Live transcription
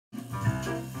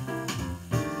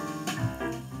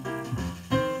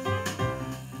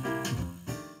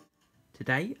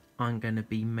Today I'm going to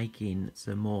be making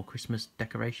some more Christmas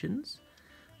decorations.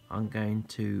 I'm going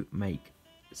to make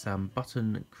some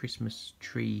button Christmas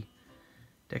tree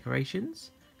decorations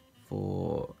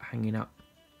for hanging up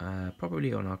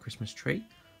probably on our Christmas tree,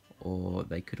 or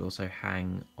they could also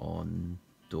hang on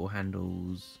door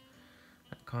handles,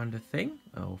 that kind of thing,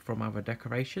 or from other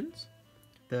decorations.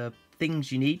 The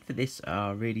things you need for this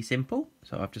are really simple.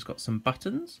 So I've just got some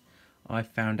buttons. I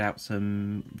found out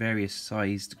some various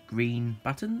sized green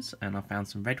buttons and I found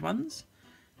some red ones.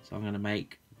 So I'm going to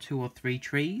make 2 or 3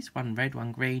 trees, one red,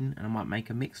 one green, and I might make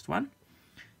a mixed one.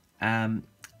 And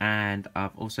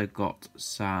I've also got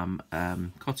some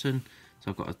cotton. So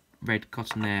I've got a red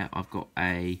cotton there. I've got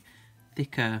a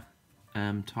thicker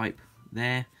type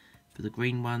there for the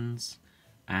green ones.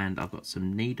 And I've got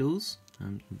some needles,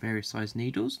 some various size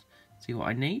needles. See what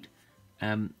I need.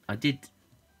 I did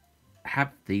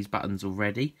have these buttons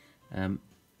already.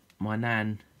 My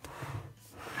nan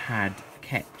had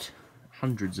kept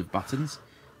hundreds of buttons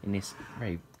in this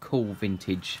very cool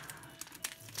vintage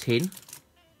tin.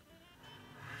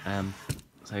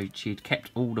 So she'd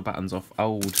kept all the buttons off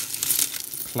old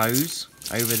clothes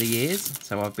over the years.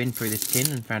 So I've been through this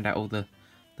tin and found out all the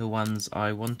ones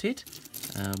I wanted.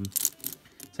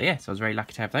 So yeah, so I was very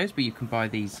lucky to have those, but you can buy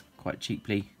these quite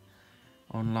cheaply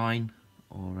online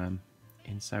or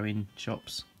in sewing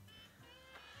shops.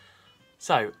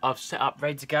 So I've set up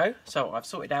ready to go. So I've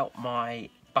sorted out my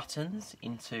buttons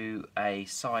into a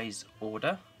size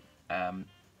order. So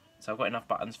I've got enough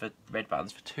buttons for red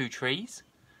buttons for 2 trees.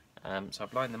 So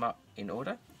I've lined them up in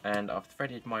order, and I've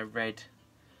threaded my red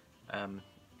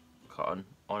cotton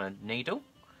on a needle.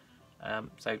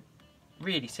 So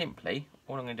really simply,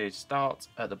 all I'm going to do is start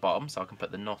at the bottom, so I can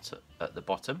put the knot at the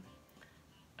bottom.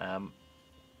 And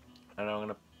I'm going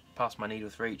to pass my needle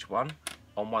through each one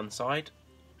on one side,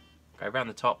 go around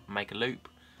the top, make a loop,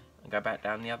 and go back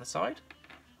down the other side.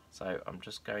 So I'm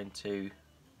just going to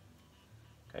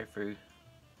go through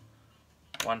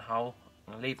one hole.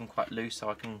 I'm going to leave them quite loose so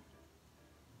I can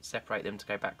separate them to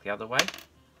go back the other way.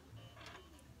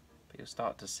 But you'll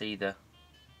start to see the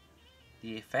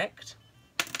effect.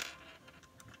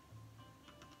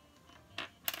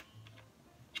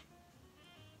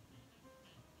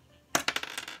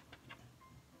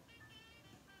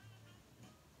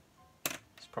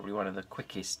 Probably one of the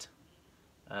quickest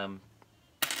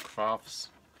crafts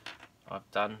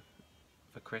I've done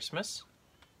for Christmas.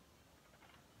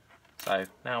 So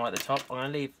now I'm at the top. I'm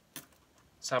going to leave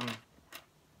some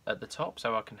at the top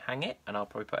so I can hang it, and I'll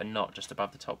probably put a knot just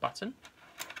above the top button,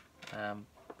 but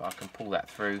I can pull that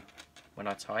through when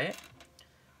I tie it.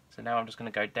 So now I'm just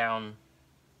going to go down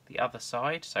the other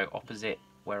side, so opposite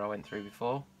where I went through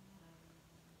before,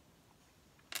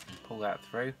 and pull that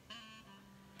through.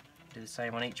 Do the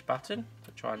same on each button,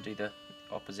 so try and do the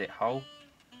opposite hole.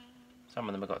 Some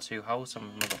of them have got 2 holes, some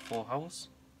of them have got 4 holes.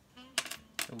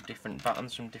 All different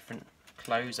buttons from different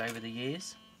clothes over the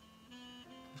years.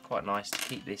 It's quite nice to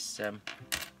keep this sort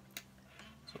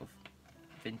of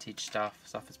vintage stuff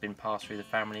that's been passed through the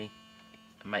family,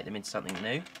 and make them into something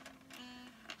new.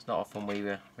 It's not often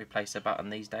we replace a button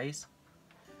these days,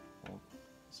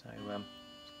 so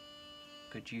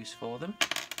good use for them.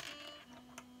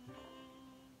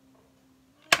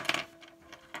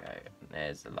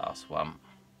 There's the last one.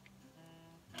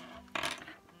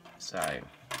 So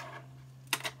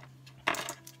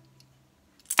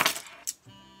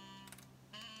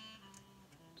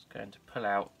just going to pull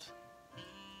out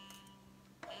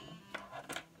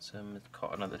some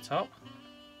cotton at the top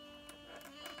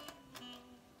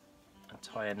and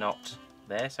tie a knot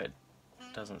there so it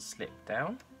doesn't slip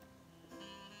down,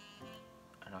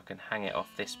 and I can hang it off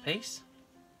this piece.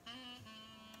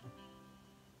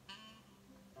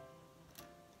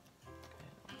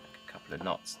 The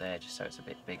knots there just so it's a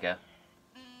bit bigger.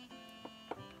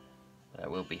 But I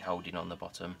will be holding on the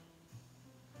bottom.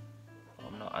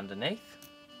 I'm not underneath.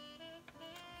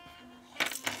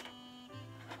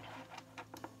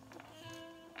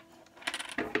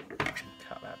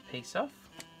 Cut that piece off.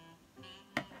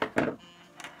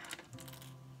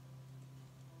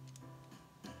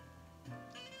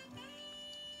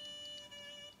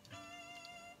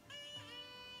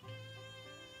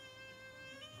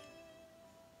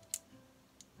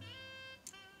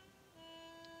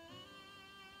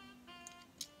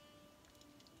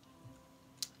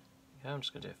 I'm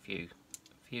just going to do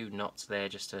a few knots there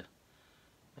just to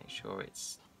make sure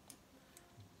it's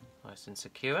nice and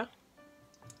secure.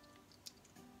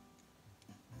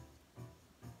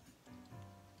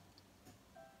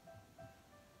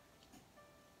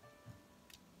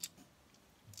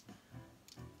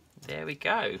 There we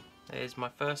go. There's my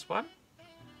first one.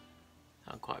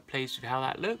 I'm quite pleased with how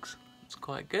that looks. It's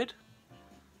quite good.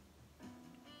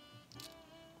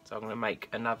 So I'm going to make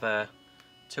another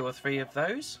 2 or 3 of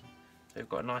those. So we've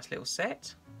got a nice little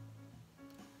set.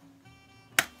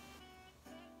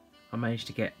 I managed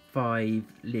to get 5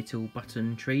 little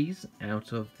button trees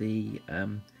out of the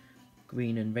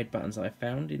green and red buttons I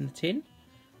found in the tin.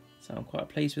 So I'm quite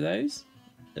pleased with those.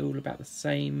 They're all about the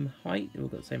same height, they've all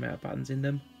got the same amount of buttons in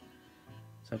them.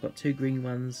 So I've got 2 green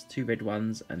ones, 2 red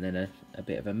ones, and then a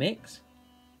bit of a mix.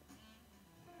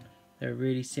 They're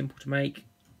really simple to make.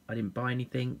 I didn't buy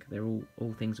anything, they're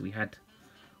all things we had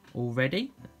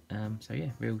already. So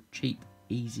yeah, real cheap,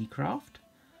 easy craft.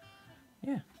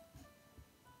 Yeah,